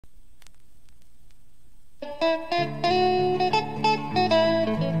I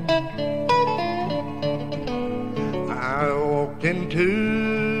walked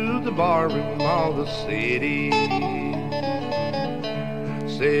into the barroom of the city.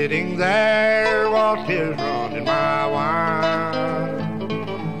 Sitting there while tears running my wine.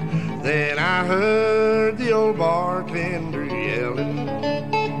 Then I heard the old bartender yelling,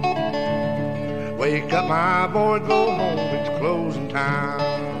 "Wake up, my boy, go home, it's closing time."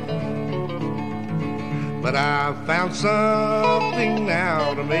 But I've found something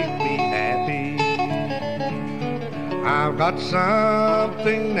now to make me happy. I've got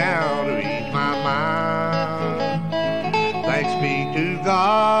something now to ease my mind. Thanks be to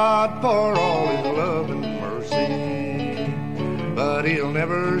God for all His love and mercy. But He'll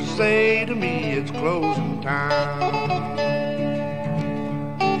never say to me it's closing time.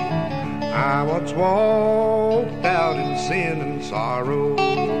 I once walked out in sin and sorrow,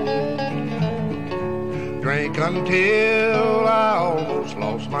 drank until I almost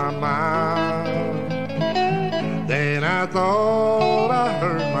lost my mind. Then I thought I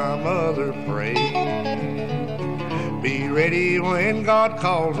heard my mother pray, "Be ready when God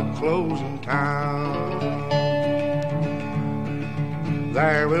calls at closing time."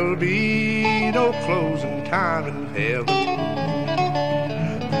 There will be no closing time in heaven.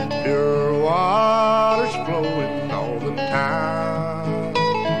 Pure waters flowing all the time.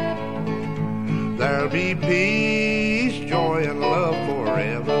 There'll be peace, joy, and love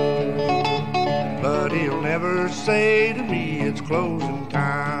forever. But He'll never say to me it's closing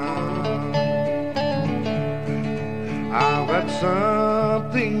time. I've got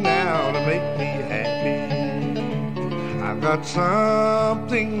something now to make me happy. I've got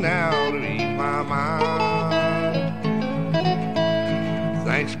something now to ease my mind.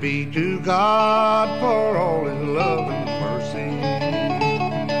 Thanks be to God for all His love and mercy.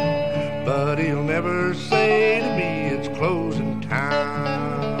 But He'll never say to me it's closing